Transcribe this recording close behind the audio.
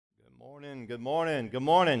Morning, good morning, good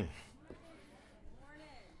morning.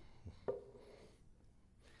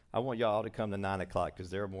 I want y'all to come to 9 o'clock because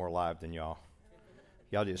they're more alive than y'all.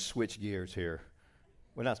 Y'all just switch gears here.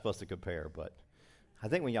 We're not supposed to compare, but I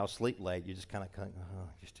think when y'all sleep late, you just kind of,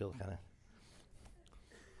 you still kind of,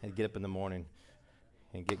 and get up in the morning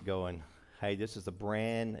and get going. Hey, this is a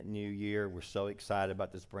brand new year. We're so excited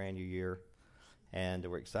about this brand new year. And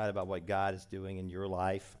we're excited about what God is doing in your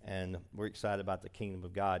life. And we're excited about the kingdom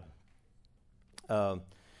of God. I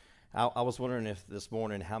was wondering if this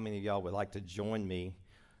morning how many of y'all would like to join me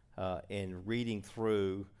in reading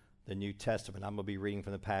through the New Testament. I'm going to be reading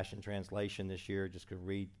from the Passion Translation this year. Just going to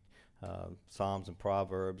read Psalms and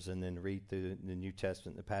Proverbs and then read through the New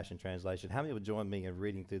Testament, the Passion Translation. How many would join me in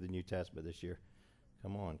reading through the New Testament this year?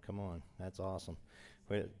 Come on. That's awesome.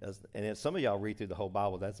 And if some of y'all read through the whole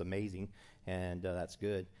Bible, that's amazing, and that's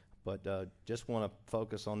good. But just want to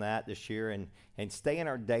focus on that this year and stay in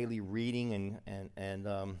our daily reading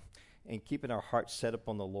and keeping our hearts set up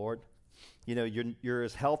on the Lord. You know, you're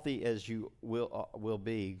as healthy as you will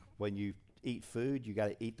be when you eat food. You got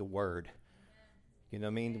to eat the Word. You know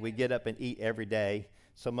what I mean? We get up and eat every day.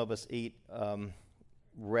 Some of us eat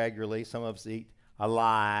regularly. Some of us eat a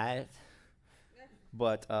lot.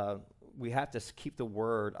 But we have to keep the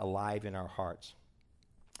Word alive in our hearts.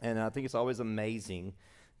 And I think it's always amazing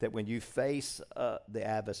that when you face the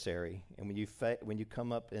adversary and when you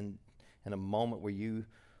come up in a moment where you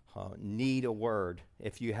need a word,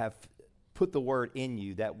 if you have put the Word in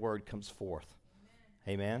you, that word comes forth.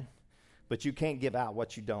 Amen? But you can't give out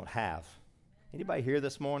what you don't have. Anybody here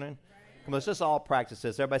this morning? Come on, let's just all practice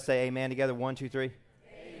this. Everybody say amen together. 1, 2, 3. Amen.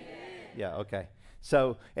 Yeah, okay.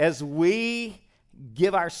 So as we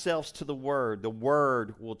give ourselves to the Word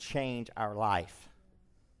will change our life.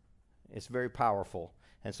 It's very powerful.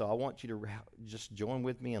 And so I want you to just join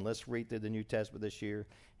with me and let's read through the New Testament this year,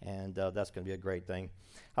 and that's going to be a great thing.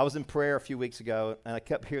 I was in prayer a few weeks ago, and I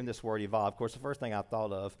kept hearing this word evolve. Of course, the first thing I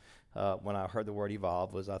thought of when I heard the word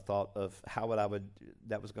evolve was I thought of how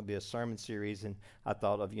that was going to be a sermon series, and I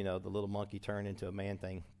thought of, the little monkey turned into a man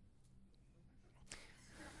thing.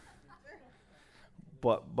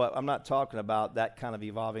 But I'm not talking about that kind of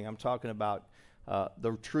evolving. I'm talking about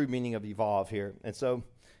the true meaning of evolve here. And so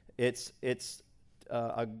it's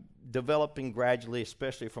developing gradually,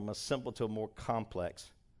 especially from a simple to a more complex.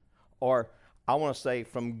 Or I want to say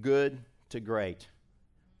from good to great.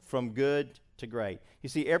 From good to great. You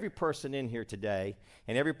see, every person in here today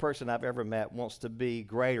and every person I've ever met wants to be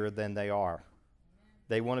greater than they are.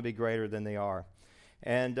 They want to be greater than they are.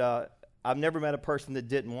 And I've never met a person that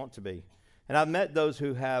didn't want to be. And I've met those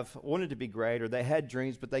who have wanted to be great, or they had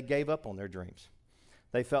dreams, but they gave up on their dreams.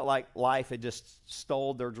 They felt like life had just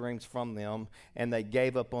stole their dreams from them, and they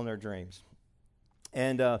gave up on their dreams.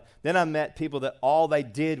 And then I met people that all they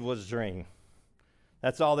did was dream.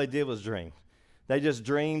 That's all they did was dream. They just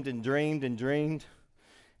dreamed and dreamed and dreamed,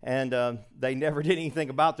 and they never did anything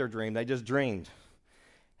about their dream. They just dreamed.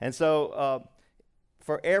 And so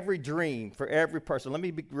for every dream, for every person, let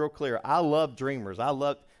me be real clear. I love dreamers.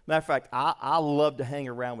 Matter of fact, I love to hang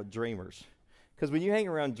around with dreamers, because when you hang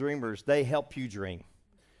around dreamers, they help you dream.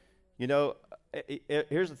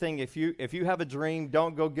 Here's the thing: if you have a dream,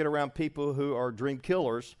 don't go get around people who are dream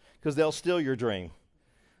killers, because they'll steal your dream.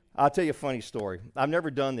 I'll tell you a funny story. I've never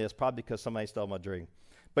done this, probably because somebody stole my dream.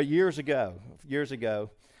 But years ago,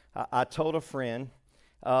 I told a friend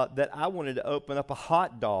that I wanted to open up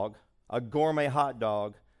a gourmet hot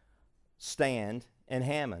dog stand in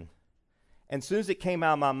Hammond. And as soon as it came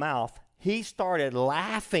out of my mouth, he started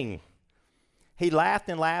laughing. He laughed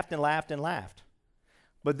and laughed and laughed and laughed.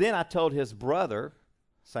 But then I told his brother,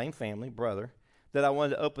 same family, brother, that I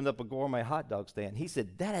wanted to open up a gourmet hot dog stand. He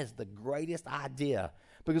said, that is the greatest idea,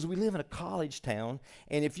 because we live in a college town,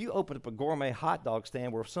 and if you open up a gourmet hot dog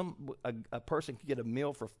stand where a person could get a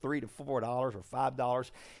meal for $3 to $4 or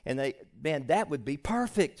 $5, and that would be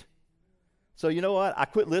perfect. So you know what? I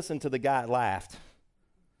quit listening to the guy that laughed.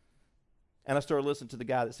 And I started listening to the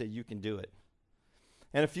guy that said, you can do it.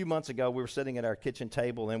 And a few months ago, we were sitting at our kitchen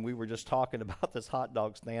table, and we were just talking about this hot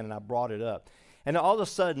dog stand, and I brought it up. And all of a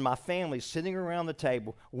sudden, my family sitting around the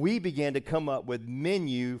table, we began to come up with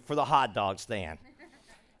menu for the hot dog stand.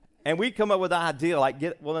 And we come up with an idea, like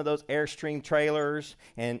get one of those Airstream trailers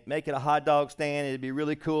and make it a hot dog stand. It'd be a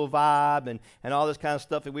really cool vibe and all this kind of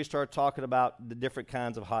stuff. And we started talking about the different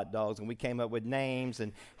kinds of hot dogs. And we came up with names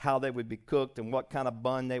and how they would be cooked and what kind of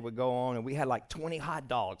bun they would go on. And we had like 20 hot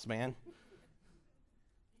dogs, man.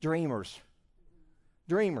 Dreamers.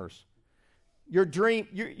 Your dream,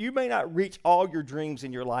 you may not reach all your dreams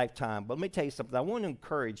in your lifetime, but let me tell you something. I want to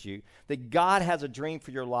encourage you that God has a dream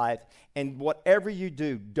for your life, and whatever you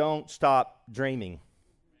do, don't stop dreaming.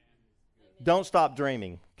 Don't stop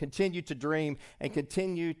dreaming. Continue to dream and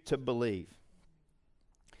continue to believe.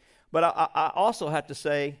 But I also have to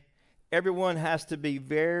say, everyone has to be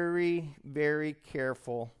very, very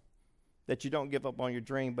careful that you don't give up on your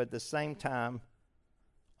dream, but at the same time,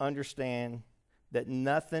 understand that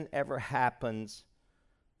nothing ever happens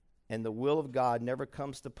and the will of God never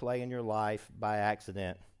comes to play in your life by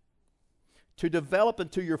accident. To develop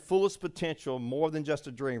into your fullest potential more than just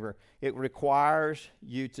a dreamer, it requires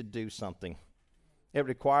you to do something. It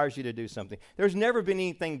requires you to do something. There's never been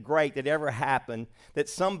anything great that ever happened that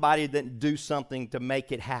somebody didn't do something to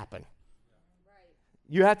make it happen.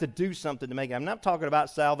 You have to do something to make it. I'm not talking about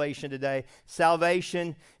salvation today.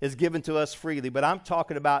 Salvation is given to us freely, but I'm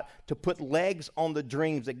talking about to put legs on the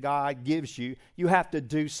dreams that God gives you. You have to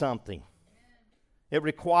do something. It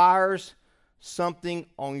requires something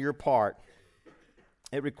on your part.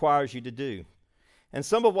 It requires you to do. And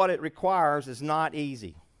some of what it requires is not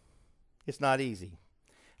easy. It's not easy.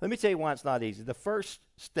 Let me tell you why it's not easy. The first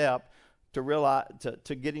step to realize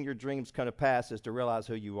to getting your dreams come to pass is to realize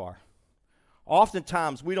who you are.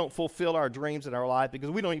 Oftentimes, we don't fulfill our dreams in our life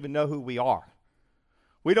because we don't even know who we are.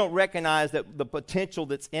 We don't recognize that the potential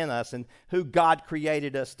that's in us and who God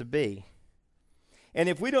created us to be. And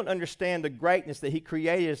if we don't understand the greatness that He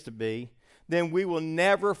created us to be, then we will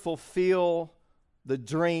never fulfill the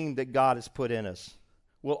dream that God has put in us.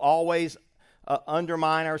 We'll always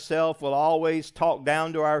undermine ourselves. We'll always talk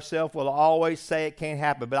down to ourselves. We'll always say it can't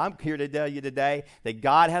happen. But I'm here to tell you today that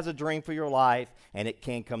God has a dream for your life, and it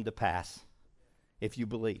can come to pass. If you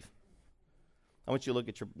believe. I want you to look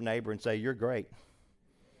at your neighbor and say, you're great.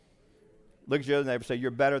 Look at your other neighbor and say,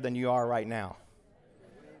 you're better than you are right now.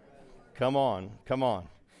 Come on, come on.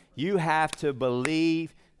 You have to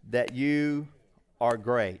believe that you are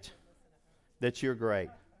great. That you're great.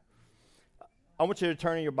 I want you to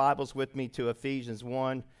turn in your Bibles with me to Ephesians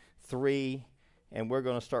 1:3, and we're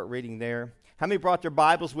going to start reading there. How many brought their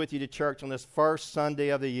Bibles with you to church on this first Sunday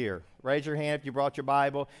of the year? Raise your hand if you brought your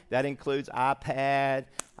Bible. That includes iPad,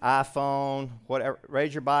 iPhone, whatever.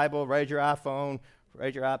 Raise your Bible, raise your iPhone,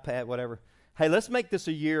 raise your iPad, whatever. Hey, let's make this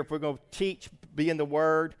a year. If we're going to teach, be in the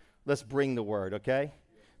Word, let's bring the Word, okay?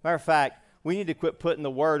 Matter of fact, we need to quit putting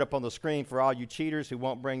the Word up on the screen for all you cheaters who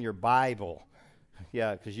won't bring your Bible.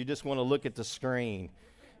 Yeah, because you just want to look at the screen.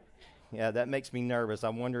 Yeah, that makes me nervous. I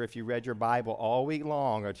wonder if you read your Bible all week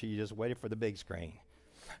long or until you just waited for the big screen.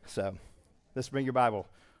 So let's bring your Bible.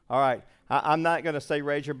 All right. I'm not going to say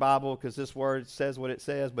raise your Bible because this word says what it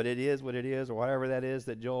says, but it is what it is, or whatever that is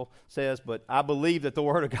that Joel says. But I believe that the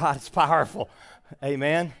Word of God is powerful.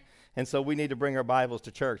 Amen. And so we need to bring our Bibles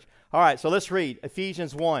to church. All right, so let's read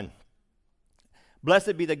Ephesians 1.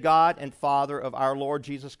 Blessed be the God and Father of our Lord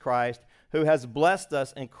Jesus Christ, who has blessed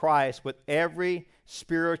us in Christ with every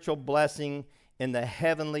spiritual blessing in the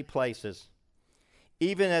heavenly places,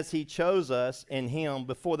 even as He chose us in Him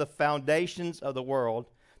before the foundations of the world,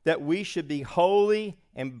 that we should be holy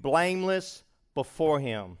and blameless before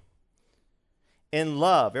Him. In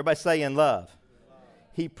love, everybody say in love.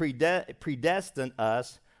 He predestined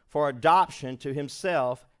us for adoption to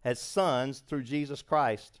Himself as sons through Jesus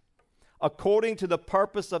Christ, according to the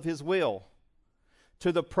purpose of His will,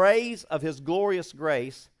 to the praise of His glorious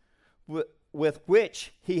grace, with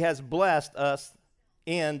which He has blessed us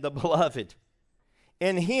in the Beloved.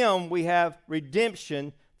 In Him we have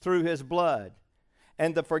redemption through His blood,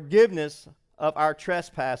 and the forgiveness of our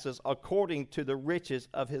trespasses according to the riches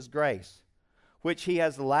of His grace, which He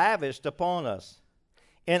has lavished upon us,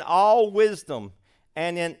 in all wisdom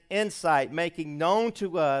and in insight, making known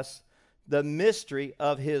to us the mystery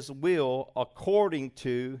of His will according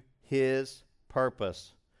to His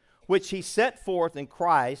purpose, which He set forth in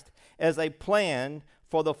Christ as a plan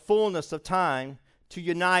for the fullness of time, to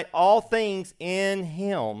unite all things in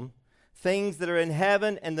Him, things that are in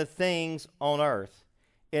heaven and the things on earth.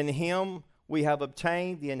 In Him we have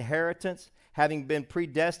obtained the inheritance, having been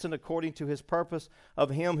predestined according to His purpose of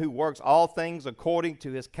Him who works all things according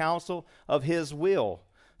to His counsel of His will,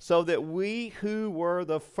 so that we who were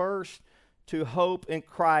the first to hope in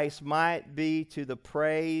Christ might be to the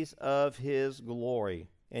praise of His glory.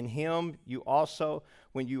 In Him you also,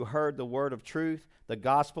 when you heard the word of truth, the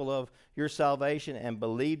gospel of your salvation, and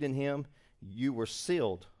believed in Him, you were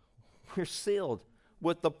sealed. We're sealed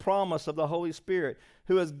with the promise of the Holy Spirit,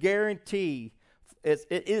 who is guaranteed. It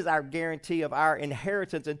is our guarantee of our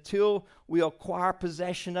inheritance until we acquire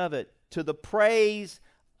possession of it, to the praise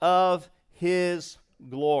of His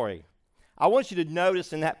glory. I want you to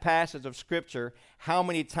notice in that passage of Scripture how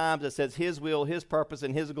many times it says His will, His purpose,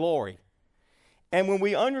 and His glory. And when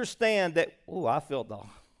we understand that,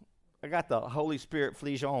 I got the Holy Spirit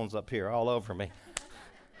flegions up here all over me.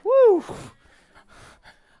 Woo!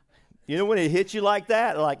 You know when it hits you like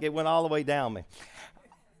that? Like it went all the way down me.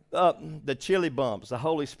 The chili bumps, the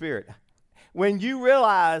Holy Spirit. When you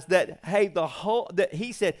realize that, hey, that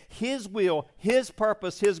He said His will, His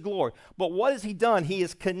purpose, His glory. But what has He done? He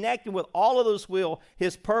is connected with all of those will,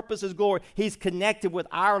 His purpose, His glory. He's connected with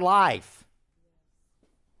our life.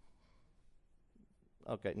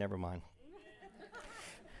 Okay, never mind.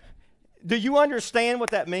 Do you understand what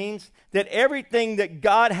that means? That everything that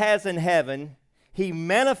God has in heaven, He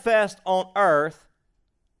manifests on earth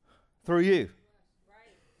through you.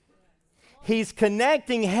 He's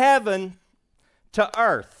connecting heaven to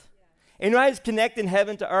earth. And you know how He's connecting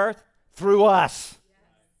heaven to earth? Through us.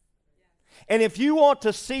 And if you want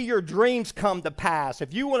to see your dreams come to pass,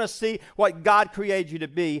 if you want to see what God created you to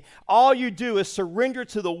be, all you do is surrender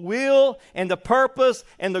to the will and the purpose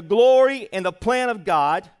and the glory and the plan of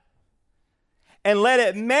God and let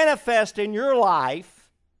it manifest in your life,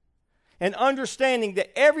 and understanding that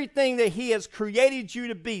everything that He has created you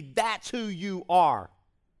to be, that's who you are.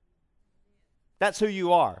 That's who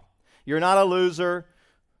you are. You're not a loser.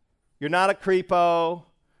 You're not a creepo.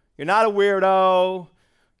 You're not a weirdo.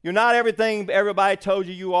 You're not everything everybody told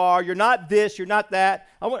you you are. You're not this. You're not that.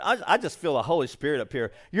 I just feel the Holy Spirit up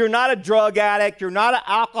here. You're not a drug addict. You're not an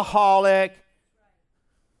alcoholic.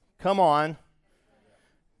 Come on.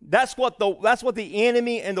 That's what the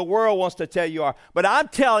enemy and the world wants to tell you are. But I'm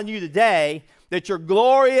telling you today that you're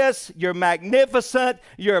glorious, you're magnificent,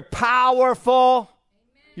 you're powerful,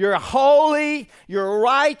 you're holy, you're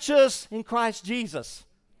righteous in Christ Jesus.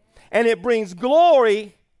 And it brings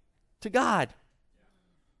glory to God.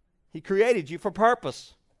 He created you for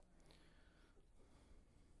purpose.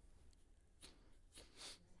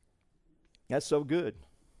 That's so good.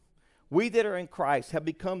 We that are in Christ have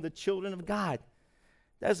become the children of God.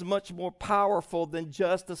 That's much more powerful than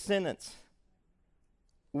just a sentence.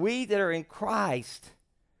 We that are in Christ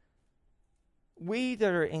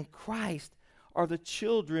are the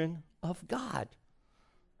children of God.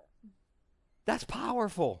 That's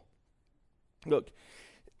powerful. Look,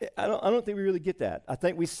 I don't think we really get that. I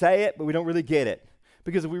think we say it, but we don't really get it.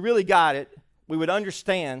 Because if we really got it, we would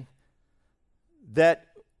understand that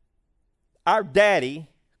our daddy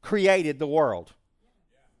created the world.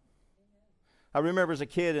 I remember as a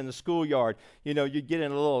kid in the schoolyard, you'd get in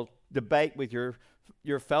a little debate with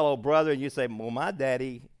your fellow brother, and you say, well, my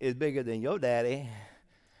daddy is bigger than your daddy,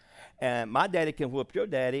 and my daddy can whoop your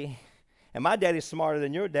daddy, and my daddy's smarter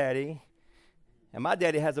than your daddy, and my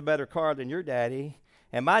daddy has a better car than your daddy,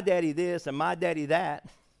 and my daddy this, and my daddy that.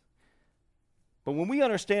 But when we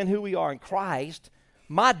understand who we are in Christ,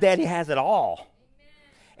 my daddy has it all. Amen.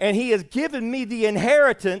 And He has given me the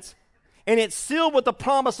inheritance, and it's sealed with the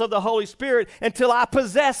promise of the Holy Spirit until I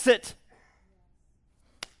possess it.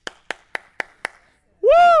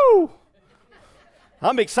 Woo!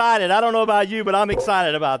 I'm excited. I don't know about you, but I'm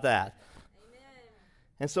excited about that. Amen.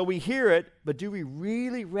 And so we hear it, but do we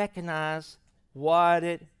really recognize what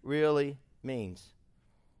it really means?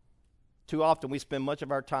 Too often we spend much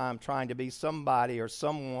of our time trying to be somebody or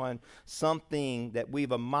someone, something that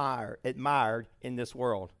we've admired in this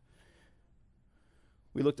world.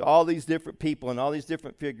 We look to all these different people and all these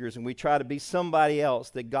different figures, and we try to be somebody else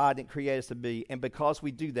that God didn't create us to be. And because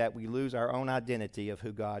we do that, we lose our own identity of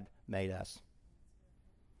who God made us.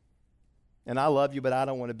 And I love you, but I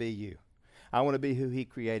don't want to be you. I want to be who He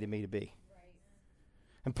created me to be.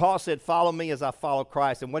 And Paul said, follow me as I follow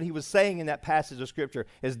Christ. And what he was saying in that passage of Scripture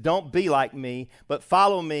is don't be like me, but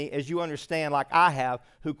follow me as you understand, like I have,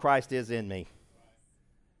 who Christ is in me.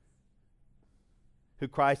 Who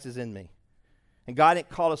Christ is in me. And God didn't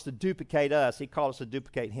call us to duplicate us. He called us to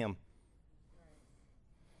duplicate Him.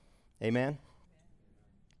 Amen?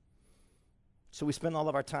 So we spend all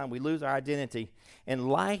of our time, we lose our identity, and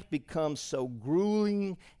life becomes so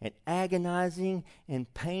grueling and agonizing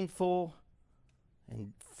and painful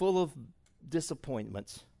and full of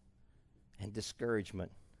disappointments and discouragement.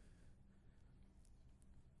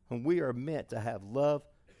 And we are meant to have love,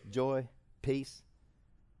 joy, peace,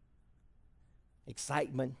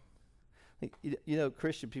 excitement.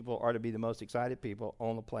 Christian people are to be the most excited people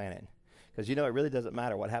on the planet. Because it really doesn't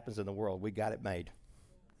matter what happens in the world. We got it made.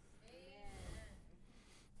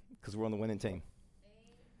 Because we're on the winning team.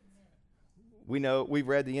 We know, we've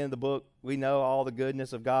read the end of the book. We know all the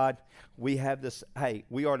goodness of God. We have this,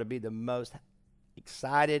 we are to be the most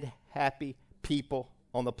excited, happy people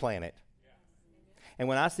on the planet. And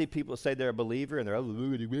when I see people say they're a believer and they're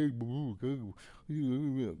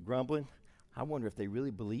grumbling, I wonder if they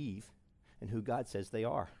really believe in who God says they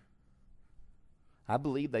are. I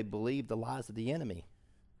believe they believe the lies of the enemy.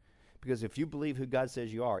 Because if you believe who God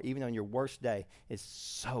says you are, even on your worst day, it's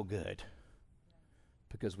so good.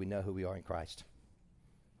 Because we know who we are in Christ.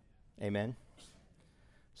 Amen?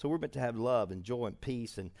 So we're meant to have love and joy and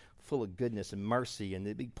peace and full of goodness and mercy, and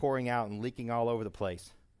it be pouring out and leaking all over the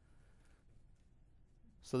place.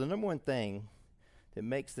 So the number one thing that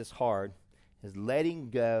makes this hard is letting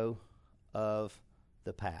go of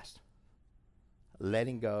the past.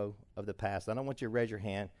 Letting go of the past. I don't want you to raise your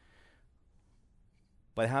hand,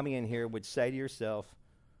 but how many in here would say to yourself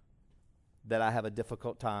that I have a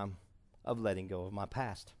difficult time of letting go of my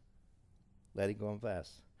past? Letting go of the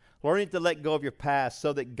past. Learning to let go of your past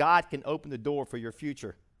so that God can open the door for your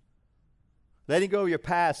future. Letting go of your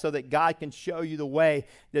past so that God can show you the way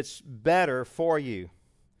that's better for you.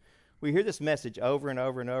 We hear this message over and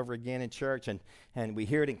over and over again in church, and we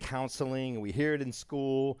hear it in counseling, and we hear it in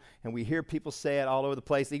school, and we hear people say it all over the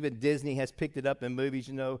place. Even Disney has picked it up in movies,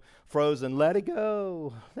 Frozen, let it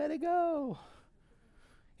go, let it go.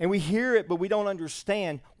 And we hear it, but we don't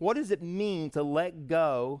understand, what does it mean to let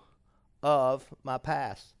go of my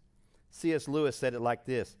past? C.S. Lewis said it like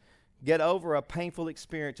this: get over a painful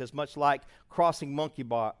experience is much like crossing monkey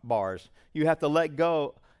bars. You have to let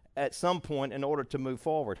go at some point in order to move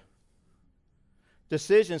forward.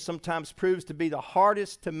 Decision sometimes proves to be the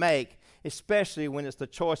hardest to make, especially when it's the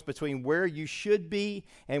choice between where you should be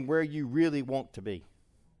and where you really want to be.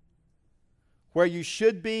 Where you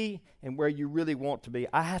should be and where you really want to be.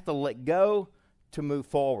 I have to let go to move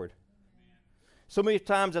forward. So many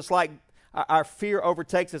times it's like our fear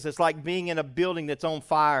overtakes us. It's like being in a building that's on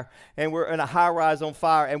fire, and we're in a high-rise on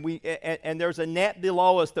fire, and there's a net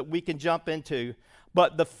below us that we can jump into.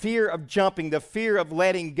 But the fear of jumping, the fear of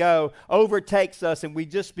letting go overtakes us, and we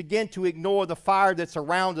just begin to ignore the fire that's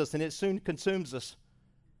around us, and it soon consumes us.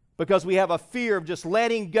 Because we have a fear of just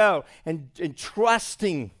letting go and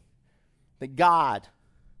trusting that God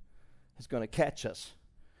is going to catch us,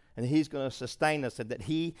 and He's going to sustain us, and that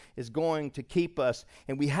He is going to keep us.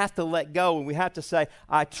 And we have to let go, and we have to say,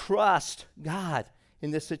 I trust God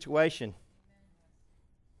in this situation.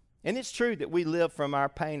 And it's true that we live from our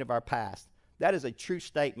pain of our past. That is a true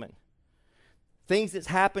statement. Things that's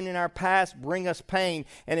happened in our past bring us pain,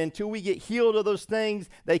 and until we get healed of those things,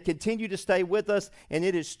 they continue to stay with us. And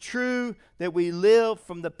it is true that we live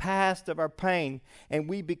from the past of our pain, and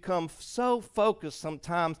we become so focused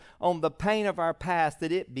sometimes on the pain of our past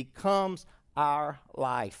that it becomes our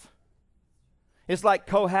life. It's like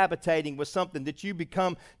cohabitating with something that you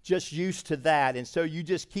become just used to that, and so you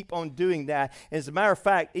just keep on doing that. And as a matter of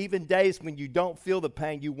fact, even days when you don't feel the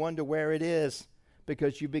pain, you wonder where it is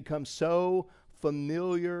because you become so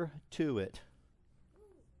familiar to it.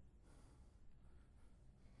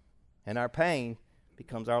 And our pain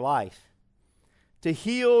becomes our life. To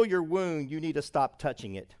heal your wound, you need to stop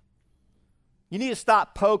touching it. You need to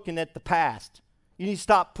stop poking at the past. You need to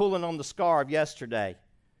stop pulling on the scar of yesterday.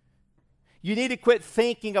 You need to quit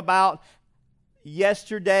thinking about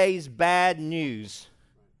yesterday's bad news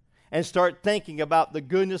and start thinking about the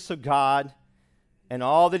goodness of God and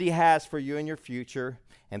all that He has for you in your future,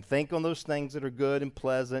 and think on those things that are good and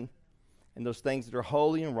pleasant and those things that are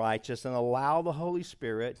holy and righteous, and allow the Holy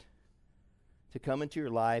Spirit to come into your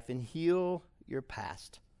life and heal your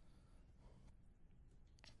past.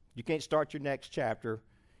 You can't start your next chapter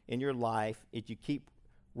in your life if you keep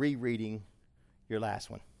rereading your last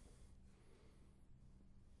one.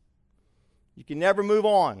 You can never move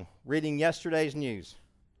on reading yesterday's news.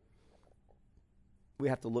 We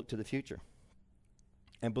have to look to the future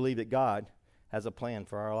and believe that God has a plan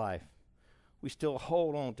for our life. We still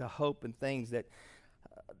hold on to hope and things that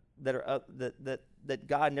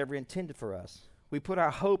God never intended for us. We put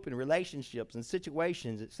our hope in relationships and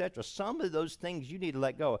situations, etc. Some of those things you need to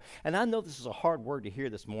let go of. And I know this is a hard word to hear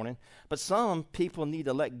this morning, but some people need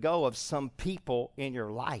to let go of some people in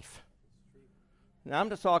your life. Now,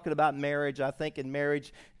 I'm just talking about marriage. I think in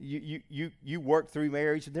marriage, you work through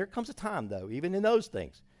marriage. And there comes a time, though, even in those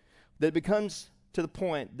things, that it becomes to the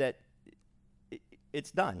point that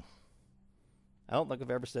it's done. I don't think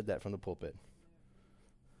I've ever said that from the pulpit.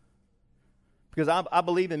 Because I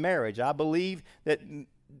believe in marriage. I believe that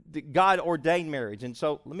God ordained marriage. And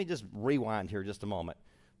so let me just rewind here just a moment.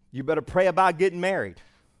 You better pray about getting married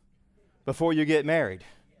before you get married.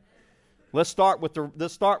 Let's start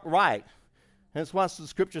right. And that's why the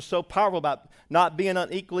Scripture is so powerful about not being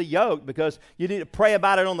unequally yoked, because you need to pray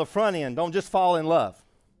about it on the front end. Don't just fall in love.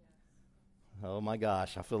 Oh, my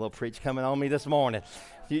gosh. I feel a little preach coming on me this morning.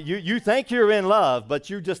 You think you're in love, but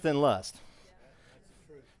you're just in lust.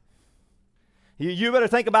 You better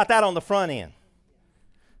think about that on the front end.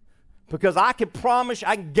 Because I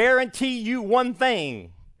can guarantee you one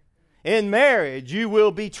thing. In marriage, you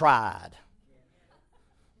will be tried.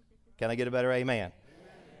 Can I get a better amen?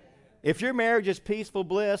 If your marriage is peaceful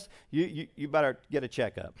bliss, you better get a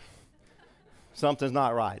checkup. Something's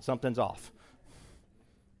not right. Something's off.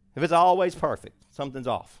 If it's always perfect, something's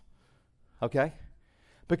off. Okay?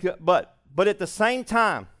 But at the same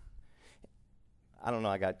time, I don't know,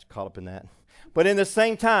 I got caught up in that. But in the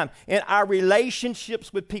same time, in our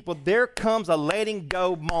relationships with people, there comes a letting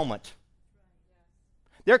go moment.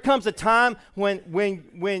 There comes a time when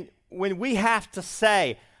we have to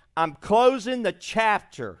say, I'm closing the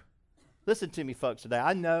chapter. Listen to me, folks, today.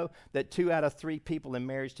 I know that 2 out of 3 people in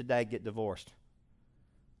marriage today get divorced.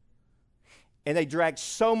 And they drag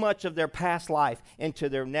so much of their past life into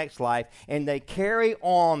their next life, and they carry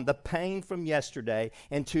on the pain from yesterday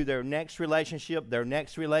into their next relationship, and their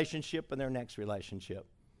next relationship.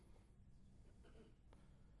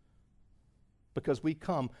 Because we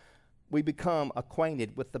become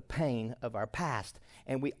acquainted with the pain of our past,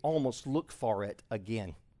 and we almost look for it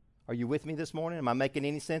again. Are you with me this morning? Am I making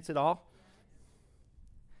any sense at all?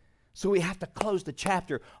 So we have to close the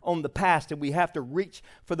chapter on the past, and we have to reach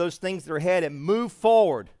for those things that are ahead and move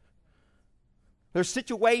forward. There's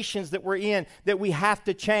situations that we're in that we have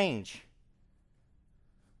to change.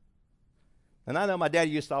 And I know my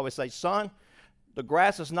daddy used to always say, son, the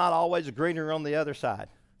grass is not always greener on the other side.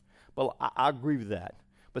 Well, I agree with that.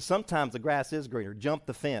 But sometimes the grass is greener. Jump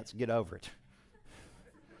the fence, get over it.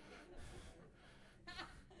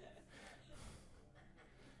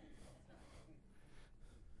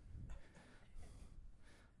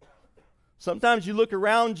 Sometimes you look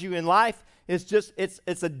around you in life,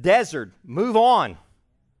 it's a desert. Move on.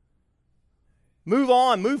 Move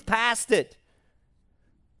on. Move past it.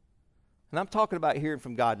 And I'm talking about hearing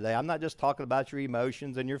from God today. I'm not just talking about your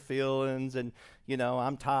emotions and your feelings and,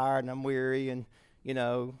 I'm tired and I'm weary and,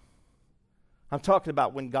 I'm talking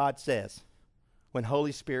about when God says, when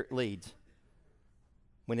Holy Spirit leads,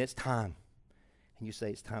 when it's time, and you say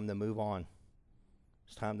it's time to move on.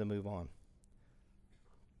 It's time to move on.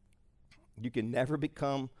 You can never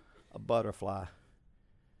become a butterfly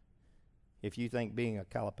if you think being a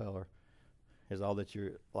caterpillar is all that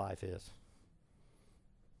your life is.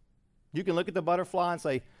 You can look at the butterfly and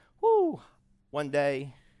say, whoo, one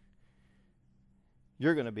day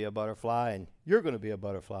you're going to be a butterfly and you're going to be a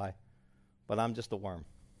butterfly, but I'm just a worm.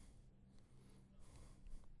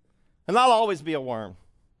 And I'll always be a worm.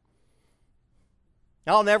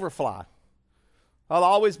 I'll never fly. I'll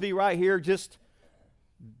always be right here just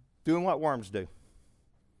doing what worms do.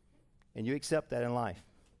 And you accept that in life.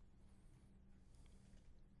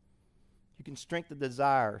 You can strengthen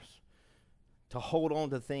desires to hold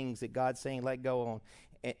on to things that God's saying let go on.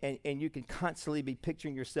 And you can constantly be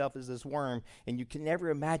picturing yourself as this worm, and you can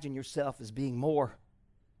never imagine yourself as being more.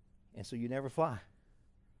 And so you never fly.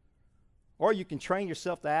 Or you can train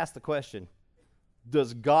yourself to ask the question,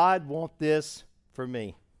 does God want this for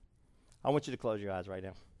me? I want you to close your eyes right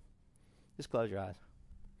now. Just close your eyes.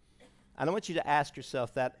 And I want you to ask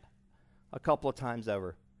yourself that a couple of times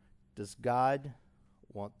over. Does God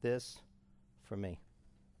want this for me?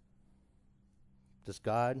 Does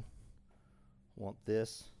God want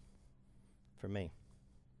this for me?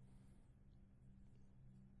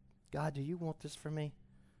 God, do you want this for me?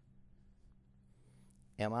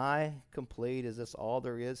 Am I complete? Is this all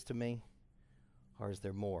there is to me? Or is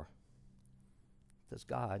there more? Does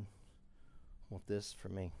God want this for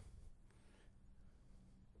me?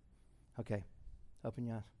 Okay, open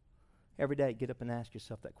your eyes. Every day, get up and ask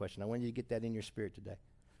yourself that question. I want you to get that in your spirit today.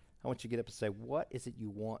 I want you to get up and say, what is it you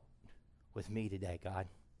want with me today, God?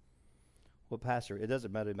 Well, Pastor, it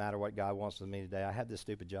doesn't really matter what God wants with me today. I have this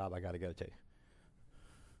stupid job I got to go to.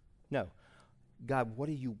 No. God, what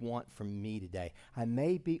do you want from me today? I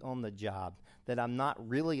may be on the job that I'm not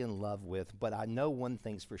really in love with, but I know one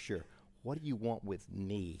thing's for sure. What do you want with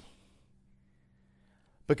me?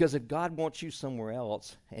 Because if God wants you somewhere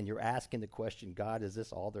else and you're asking the question, God, is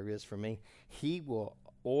this all there is for me? He will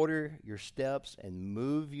order your steps and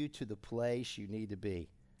move you to the place you need to be.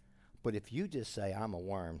 But if you just say, I'm a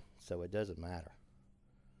worm, so it doesn't matter,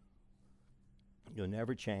 you'll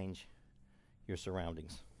never change your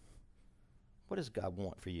surroundings. What does God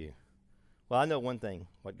want for you? Well, I know one thing,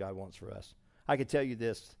 what God wants for us. I can tell you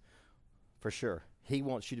this for sure. He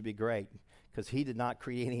wants you to be great because he did not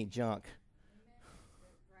create any junk.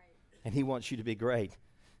 And he wants you to be great.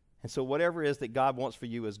 And so whatever it is that God wants for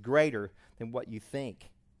you is greater than what you think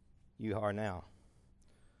you are now.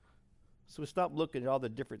 So we stop looking at all the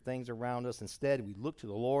different things around us. Instead, we look to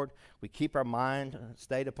the Lord. We keep our mind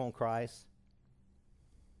stayed upon Christ.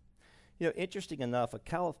 You know, interesting enough, a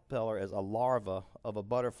caterpillar is a larva of a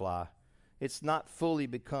butterfly. It's not fully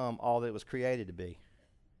become all that it was created to be.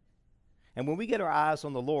 And when we get our eyes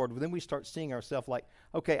on the Lord, then we start seeing ourselves like,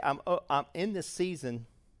 okay, I'm in this season,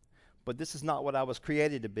 but this is not what I was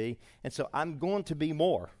created to be. And so I'm going to be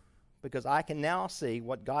more because I can now see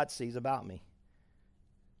what God sees about me.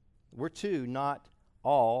 We're too not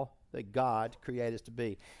all that God created us to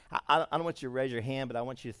be. I don't want you to raise your hand, but I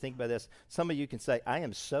want you to think about this. Some of you can say, I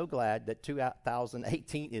am so glad that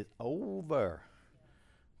 2018 is over.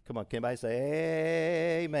 Come on, can anybody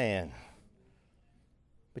say amen?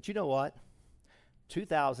 But you know what?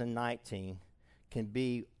 2019 can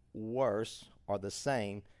be worse or the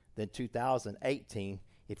same than 2018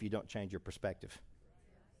 if you don't change your perspective.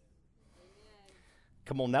 Amen.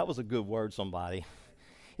 Come on, that was a good word, somebody.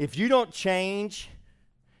 If you don't change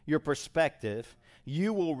your perspective,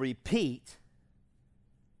 you will repeat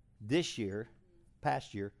this year,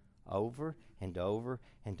 past year, over and over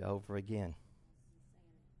and over again.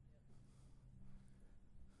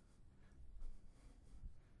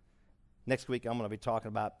 Next week, I'm going to be talking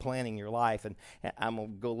about planning your life, and I'm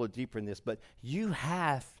going to go a little deeper in this, but you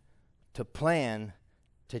have to plan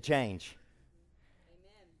to change.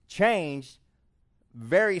 Amen. Change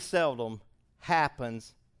very seldom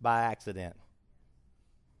happens by accident.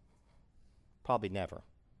 Probably never.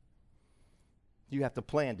 You have to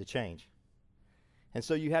plan to change. And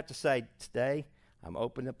so you have to say, today, I'm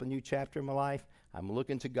opening up a new chapter in my life. I'm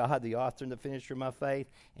looking to God, the author and the finisher of my faith,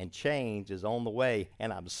 and change is on the way,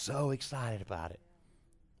 and I'm so excited about it.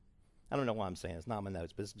 I don't know why I'm saying it's not in my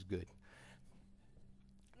notes, but this is good.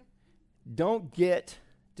 Don't get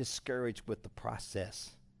discouraged with the process.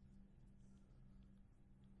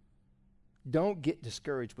 Don't get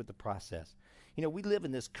discouraged with the process. You know, we live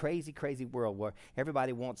in this crazy, crazy world where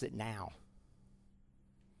everybody wants it now.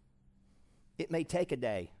 It may take a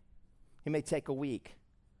day. It may take a week.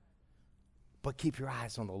 But keep your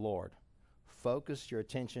eyes on the Lord. Focus your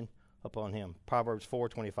attention upon Him. Proverbs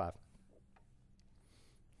 4:25.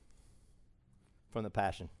 From the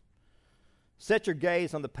Passion. Set your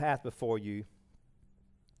gaze on the path before you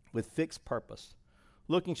with fixed purpose.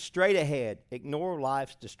 Looking straight ahead. Ignore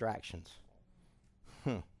life's distractions.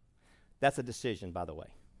 That's a decision, by the way.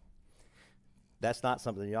 That's not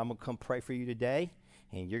something, I'm going to come pray for you today,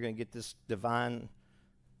 and you're going to get this divine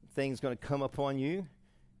thing's going to come upon you,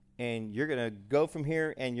 and you're going to go from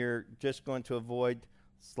here, and you're just going to avoid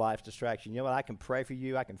life's distraction. You know what? I can pray for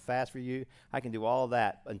you. I can fast for you. I can do all of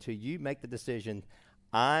that until you make the decision,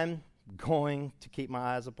 I'm going to keep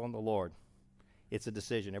my eyes upon the Lord. It's a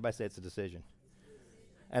decision. Everybody say it's a decision.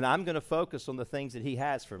 And I'm going to focus on the things that He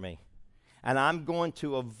has for me. And I'm going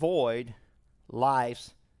to avoid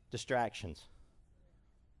life's distractions.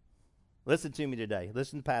 Listen to me today.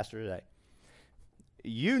 Listen to Pastor today.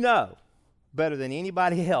 You know better than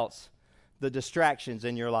anybody else the distractions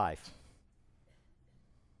in your life.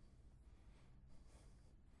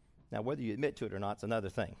 Now, whether you admit to it or not is another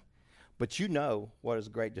thing. But you know what is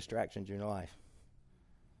great distractions in your life.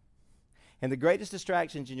 And the greatest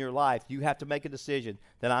distractions in your life, you have to make a decision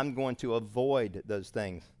that I'm going to avoid those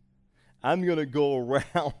things. I'm going to go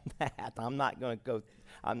around that. I'm not going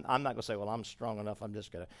to say, well, I'm strong enough. I'm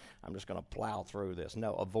just going to plow through this.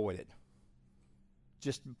 No, avoid it.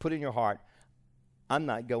 Just put in your heart, I'm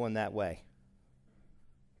not going that way.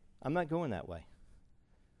 I'm not going that way.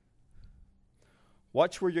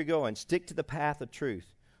 Watch where you're going. Stick to the path of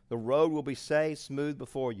truth. The road will be safe, smooth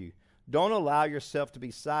before you. Don't allow yourself to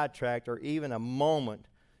be sidetracked or even a moment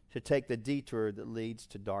to take the detour that leads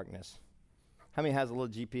to darkness. How many has a little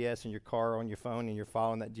GPS in your car or on your phone and you're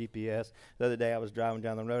following that GPS? The other day I was driving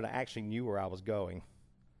down the road. I actually knew where I was going,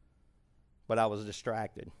 but I was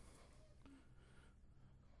distracted.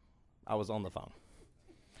 I was on the phone.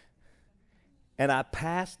 And I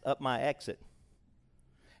passed up my exit.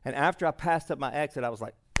 And after I passed up my exit, I was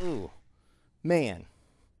like, ooh, man,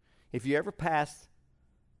 if you ever pass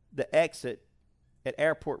the exit at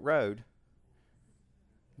Airport Road,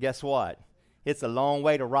 guess what? It's a long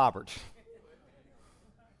way to Roberts.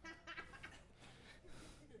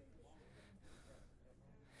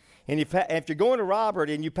 And if you're going to Robert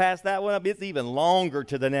and you pass that one up, it's even longer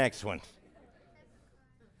to the next one.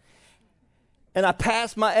 And I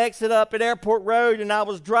passed my exit up at Airport Road, and I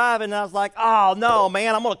was driving, and I was like, oh, no,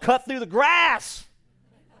 man, I'm going to cut through the grass.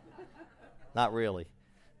 Not really.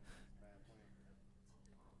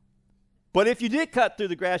 But if you did cut through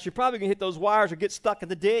the grass, you're probably going to hit those wires or get stuck in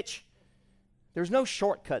the ditch. There's no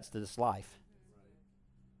shortcuts to this life.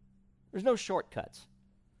 There's no shortcuts.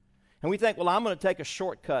 And we think, well, I'm going to take a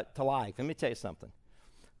shortcut to life. Let me tell you something.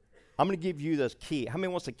 I'm going to give you this key. How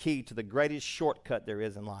many wants a key to the greatest shortcut there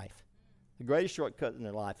is in life? The greatest shortcut in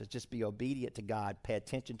their life is just be obedient to God, pay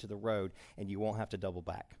attention to the road, and you won't have to double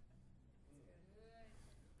back.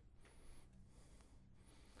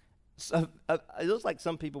 So, it looks like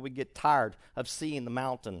some people would get tired of seeing the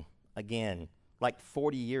mountain again, like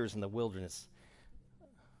 40 years in the wilderness.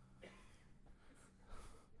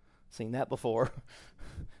 Seen that before.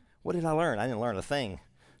 What did I learn? I didn't learn a thing.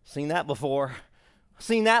 Seen that before.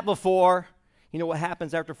 Seen that before. You know what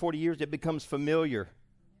happens after 40 years? It becomes familiar.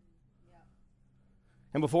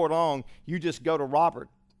 And before long, you just go to Robert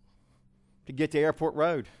to get to Airport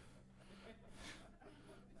Road.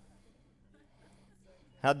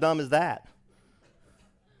 How dumb is that?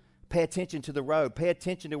 Pay attention to the road. Pay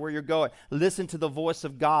attention to where you're going. Listen to the voice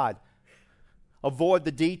of God. Avoid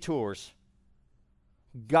the detours.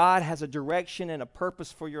 God has a direction and a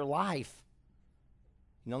purpose for your life.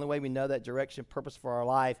 And the only way we know that direction, purpose for our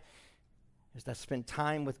life is to spend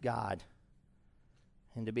time with God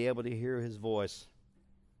and to be able to hear His voice.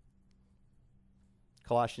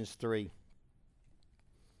 Colossians 3.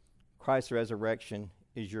 Christ's resurrection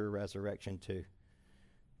is your resurrection too.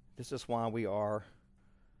 This is why we are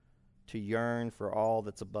to yearn for all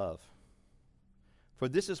that's above. For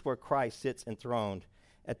this is where Christ sits enthroned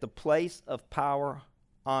at the place of power,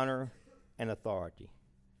 honor, and authority.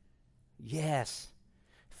 Yes,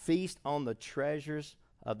 feast on the treasures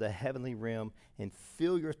of the heavenly realm and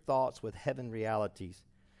fill your thoughts with heaven realities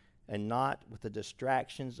and not with the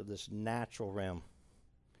distractions of this natural realm.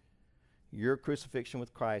 Your crucifixion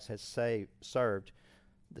with Christ has served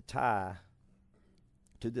the tie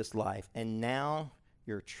to this life, and now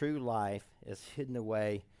your true life is hidden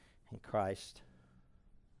away in Christ.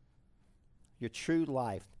 Your true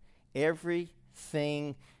life,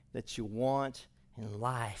 everything that you want in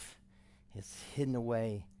life is hidden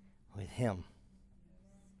away with Him.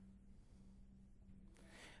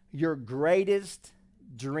 Your greatest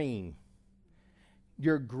dream,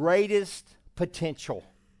 your greatest potential,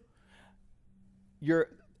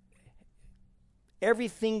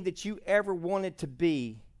 everything that you ever wanted to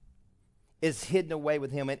be is hidden away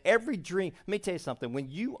with Him. And every dream, let me tell you something, when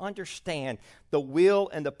you understand the will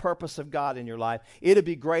and the purpose of God in your life, it'll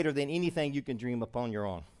be greater than anything you can dream upon your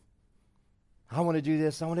own. I want to do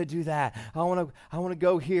this, I want to do that, I want to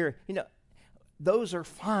go here. You know, those are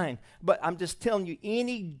fine. But I'm just telling you,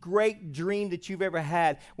 any great dream that you've ever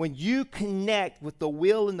had, when you connect with the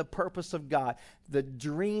will and the purpose of God, the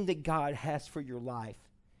dream that God has for your life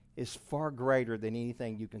is far greater than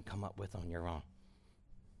anything you can come up with on your own.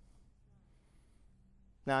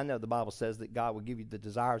 Now, I know the Bible says that God will give you the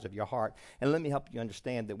desires of your heart. And let me help you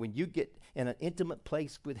understand that when you get in an intimate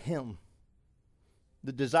place with Him,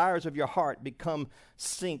 the desires of your heart become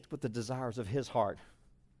synced with the desires of His heart.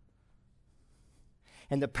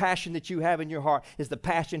 And the passion that you have in your heart is the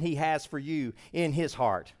passion He has for you in His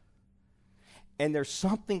heart. And there's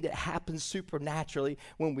something that happens supernaturally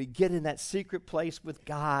when we get in that secret place with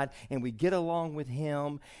God and we get along with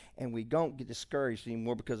Him and we don't get discouraged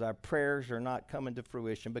anymore because our prayers are not coming to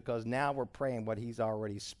fruition, because now we're praying what He's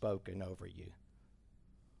already spoken over you.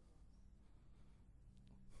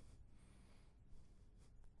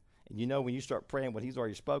 And you know, when you start praying what He's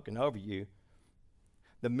already spoken over you,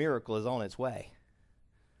 the miracle is on its way.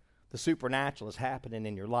 The supernatural is happening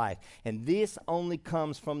in your life. And this only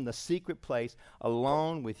comes from the secret place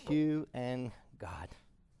alone with you and God.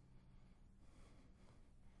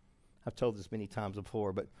 I've told this many times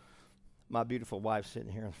before, but my beautiful wife sitting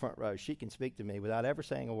here in the front row, she can speak to me without ever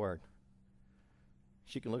saying a word.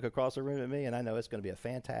 She can look across the room at me and I know it's going to be a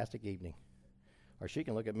fantastic evening. Or she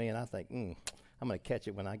can look at me and I think, I'm going to catch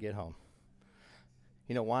it when I get home.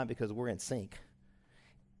 You know why? Because we're in sync.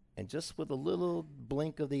 And just with a little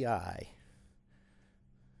blink of the eye,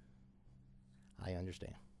 I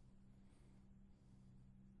understand.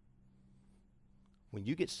 When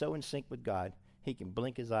you get so in sync with God, He can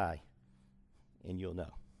blink His eye and you'll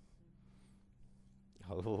know.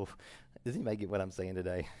 Oh, does anybody get what I'm saying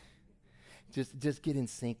today? Just get in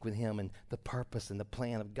sync with Him, and the purpose and the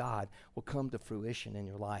plan of God will come to fruition in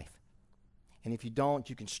your life. And if you don't,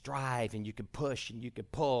 you can strive and you can push and you can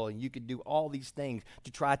pull and you can do all these things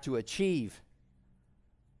to try to achieve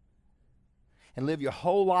and live your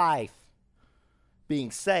whole life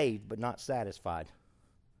being saved but not satisfied.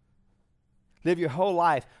 Live your whole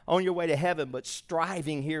life on your way to heaven but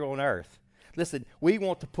striving here on earth. Listen, we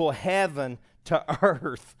want to pull heaven to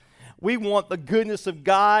earth. We want the goodness of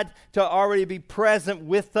God to already be present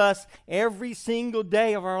with us every single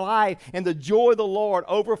day of our life, and the joy of the Lord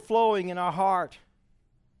overflowing in our heart.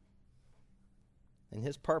 and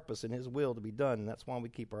His purpose and His will to be done, and that's why we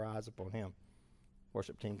keep our eyes upon Him.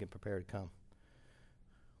 Worship team can prepare to come.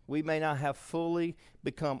 We may not have fully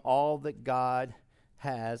become all that God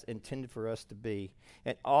has intended for us to be,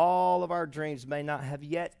 and all of our dreams may not have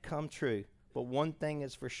yet come true, but one thing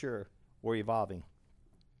is for sure, we're evolving.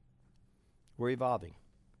 We're evolving.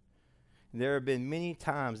 There have been many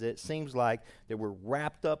times that it seems like that we're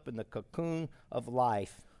wrapped up in the cocoon of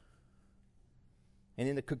life. And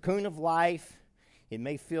in the cocoon of life, it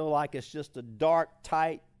may feel like it's just a dark,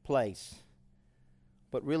 tight place.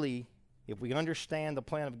 But really, if we understand the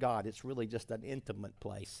plan of God, it's really just an intimate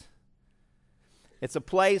place. It's a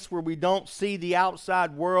place where we don't see the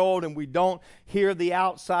outside world, and we don't hear the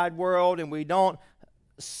outside world, and we don't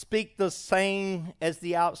speak the same as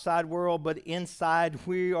the outside world, but inside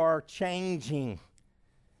we are changing.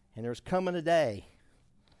 And there's coming a day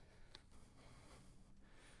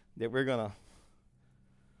that we're going to,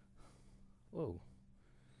 whoa,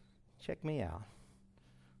 check me out.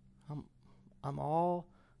 I'm all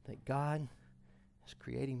that God is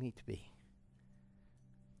creating me to be.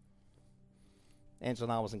 Angela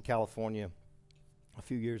and I was in California a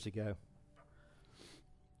few years ago.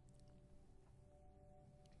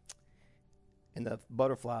 And the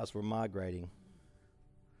butterflies were migrating.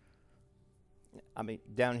 I mean,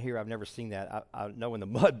 down here, I've never seen that. I know when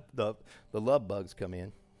the love bugs come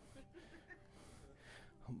in.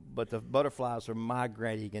 But the butterflies were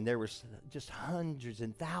migrating, and there were just hundreds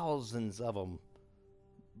and thousands of them,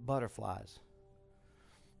 butterflies.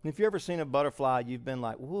 And if you've ever seen a butterfly, you've been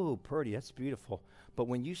like, whoa, pretty, that's beautiful. But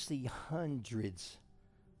when you see hundreds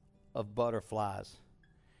of butterflies,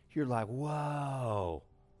 you're like, whoa.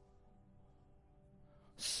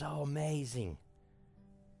 So amazing.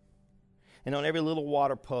 And on every little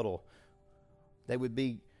water puddle, there would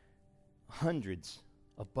be hundreds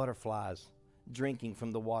of butterflies drinking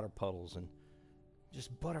from the water puddles, and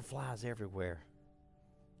just butterflies everywhere.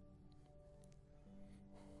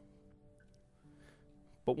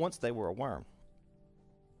 But once they were a worm.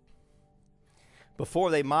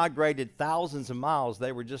 Before they migrated thousands of miles,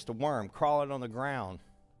 they were just a worm crawling on the ground,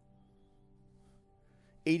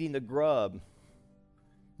 eating the grub,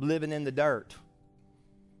 living in the dirt.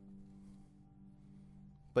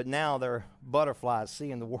 But now they're butterflies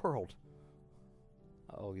seeing the world.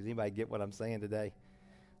 Oh, does anybody get what I'm saying today?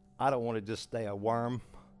 I don't want to just stay a worm.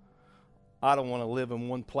 I don't want to live in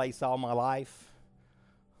one place all my life,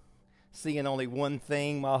 seeing only one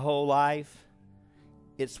thing my whole life.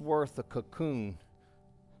 It's worth a cocoon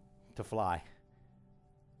to fly.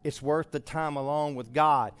 It's worth the time alone with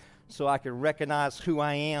God so I can recognize who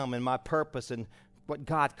I am and my purpose and what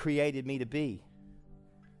God created me to be,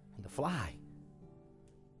 and to fly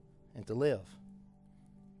and to live.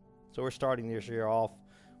 So we're starting this year off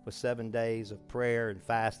with 7 days of prayer and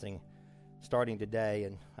fasting, starting today.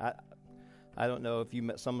 And I don't know if you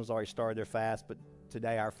met, someone's already started their fast, but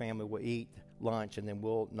today our family will eat lunch, and then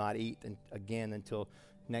we'll not eat again until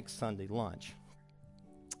next Sunday lunch.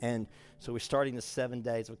 And so we're starting the 7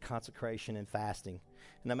 days of consecration and fasting.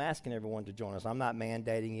 And I'm asking everyone to join us. I'm not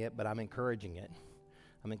mandating it, but I'm encouraging it.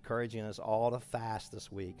 I'm encouraging us all to fast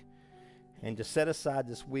this week and to set aside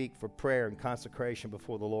this week for prayer and consecration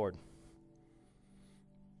before the Lord.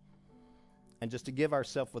 And just to give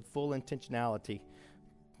ourselves with full intentionality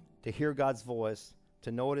to hear God's voice,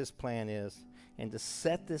 to know what His plan is, and to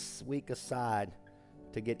set this week aside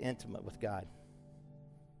to get intimate with God.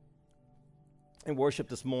 In worship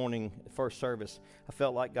this morning, first service, I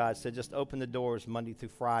felt like God said, just open the doors Monday through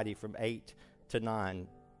Friday from 8 to 9,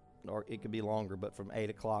 or it could be longer, but from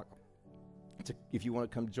 8 o'clock. If you want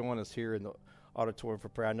to come join us here in the auditorium for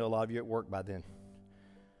prayer. I know a lot of you are at work by then.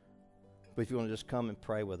 But if you want to just come and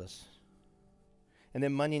pray with us. And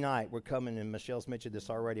then Monday night, we're coming, and Michelle's mentioned this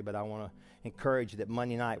already, but I want to encourage you that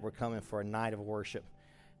Monday night, we're coming for a night of worship.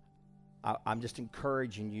 I'm just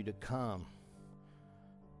encouraging you to come.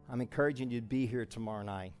 I'm encouraging you to be here tomorrow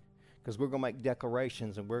night, because we're going to make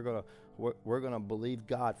declarations, and we're going to believe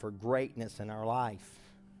God for greatness in our life,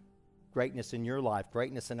 greatness in your life,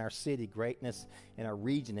 greatness in our city, greatness in our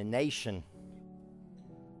region and nation.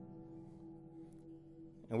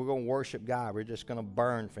 And we're going to worship God. We're just going to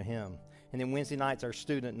burn for Him. And then Wednesday night's our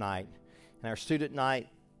student night. And our student night,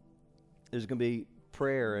 there's going to be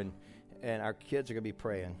prayer, and our kids are going to be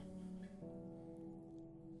praying.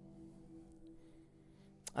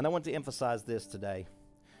 And I want to emphasize this today.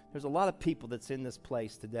 There's a lot of people that's in this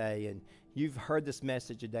place today, and you've heard this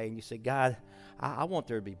message today, and you say, God, I want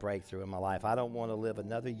there to be breakthrough in my life. I don't want to live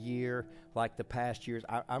another year like the past years.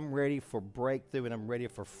 I'm ready for breakthrough, and I'm ready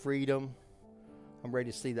for freedom. I'm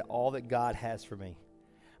ready to see that all that God has for me.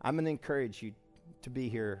 I'm going to encourage you to be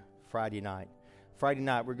here Friday night. Friday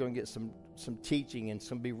night, we're going to get some teaching and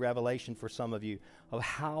some be revelation for some of you of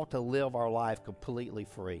how to live our life completely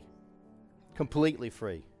free. Completely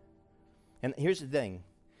free. And here's the thing.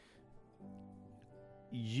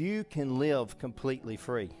 You can live completely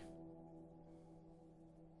free.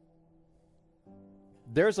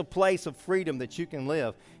 There's a place of freedom that you can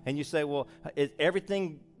live. And you say, well, is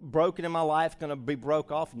everything broken in my life going to be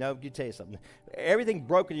broke off? No, let me tell you something. Everything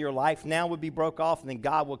broken in your life now would be broke off, and then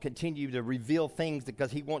God will continue to reveal things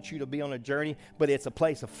because he wants you to be on a journey. But it's a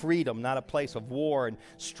place of freedom, not a place of war and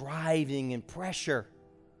striving and pressure.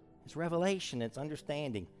 It's revelation. It's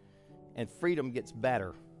understanding. And freedom gets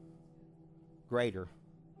better, greater.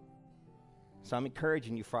 So I'm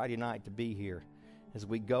encouraging you Friday night to be here as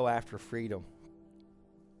we go after freedom.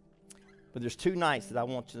 But there's 2 nights that I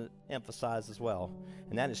want to emphasize as well,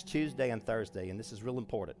 and that is Tuesday and Thursday, and this is real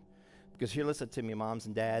important. Because here, listen to me, moms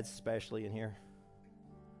and dads, especially in here.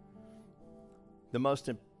 The most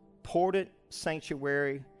important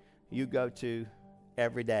sanctuary you go to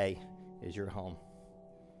every day is your home.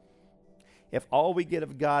 If all we get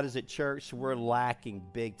of God is at church, we're lacking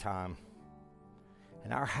big time.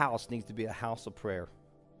 And our house needs to be a house of prayer.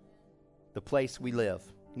 The place we live.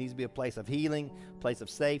 It needs to be a place of healing, a place of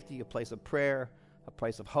safety, a place of prayer, a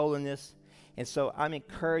place of holiness. And so I'm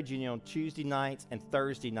encouraging you on Tuesday nights and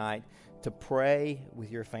Thursday night to pray with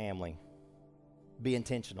your family. Be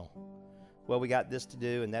intentional. Well, we got this to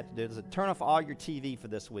do and that to do. Turn off all your TV for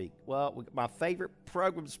this week. Well, my favorite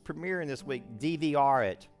program's premiering this week.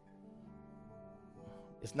 DVR it.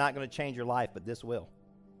 It's not going to change your life, but this will.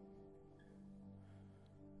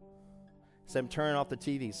 So I'm turning off the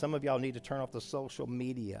TV. Some of y'all need to turn off the social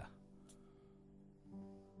media.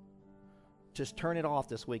 Just turn it off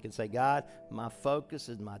this week and say, God, my focus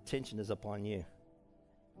and my attention is upon you.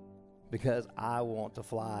 Because I want to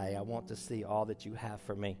fly. I want to see all that you have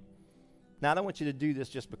for me. Now, I don't want you to do this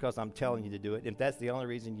just because I'm telling you to do it. If that's the only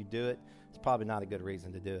reason you do it, it's probably not a good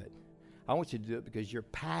reason to do it. I want you to do it because you're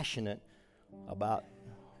passionate about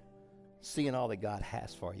seeing all that God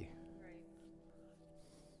has for you.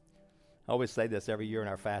 I always say this every year in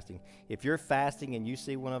our fasting. If you're fasting and you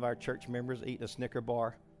see one of our church members eating a Snicker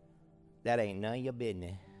bar, that ain't none of your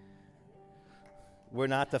business. We're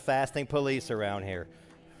not the fasting police around here.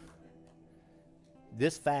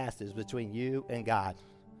 This fast is between you and God.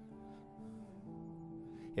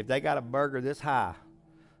 If they got a burger this high,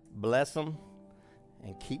 bless them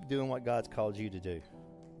and keep doing what God's called you to do.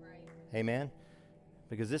 Right. Amen?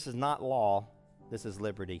 Because this is not law. This is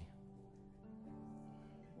liberty.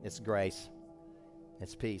 It's grace.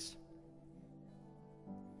 It's peace.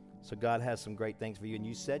 So God has some great things for you. And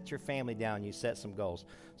you set your family down. You set some goals.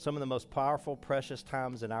 Some of the most powerful, precious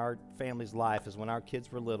times in our family's life is when our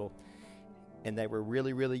kids were little and they were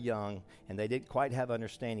really, really young and they didn't quite have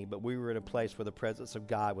understanding, but we were in a place where the presence of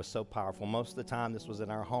God was so powerful. Most of the time this was in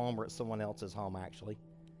our home or at someone else's home, actually.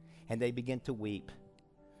 And they began to weep.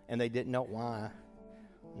 And they didn't know why.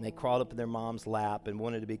 And they crawled up in their mom's lap and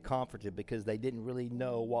wanted to be comforted because they didn't really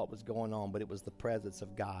know what was going on, but it was the presence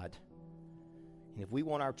of God. And if we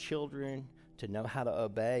want our children to know how to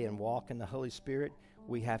obey and walk in the Holy Spirit,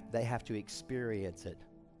 they have to experience it.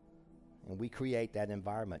 And we create that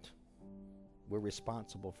environment. We're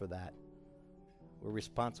responsible for that. We're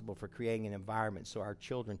responsible for creating an environment so our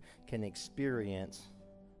children can experience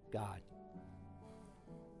God.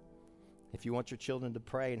 If you want your children to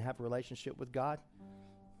pray and have a relationship with God,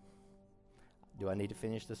 do I need to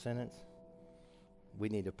finish the sentence? We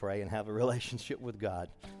need to pray and have a relationship with God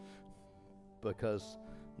because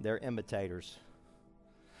they're imitators.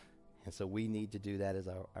 And so we need to do that as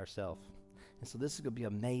ourselves. And so this is going to be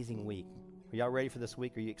an amazing week. Are y'all ready for this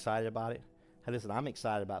week? Are you excited about it? Hey, listen, I'm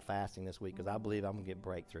excited about fasting this week because I believe I'm going to get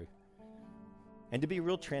breakthrough. And to be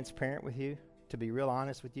real transparent with you, to be real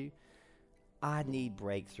honest with you, I need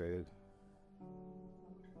breakthrough.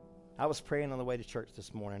 I was praying on the way to church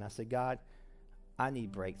this morning. I said, God, I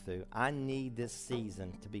need breakthrough. I need this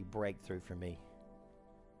season to be breakthrough for me.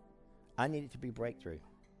 I need it to be breakthrough.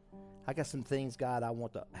 I got some things, God, I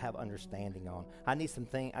want to have understanding on. I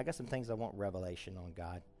got some things I want revelation on,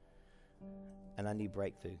 God. And I need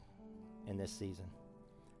breakthrough in this season.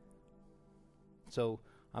 So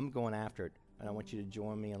I'm going after it. And I want you to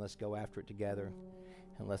join me and let's go after it together.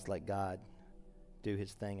 And let's let God do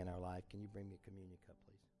his thing in our life. Can you bring me a communion cup, please?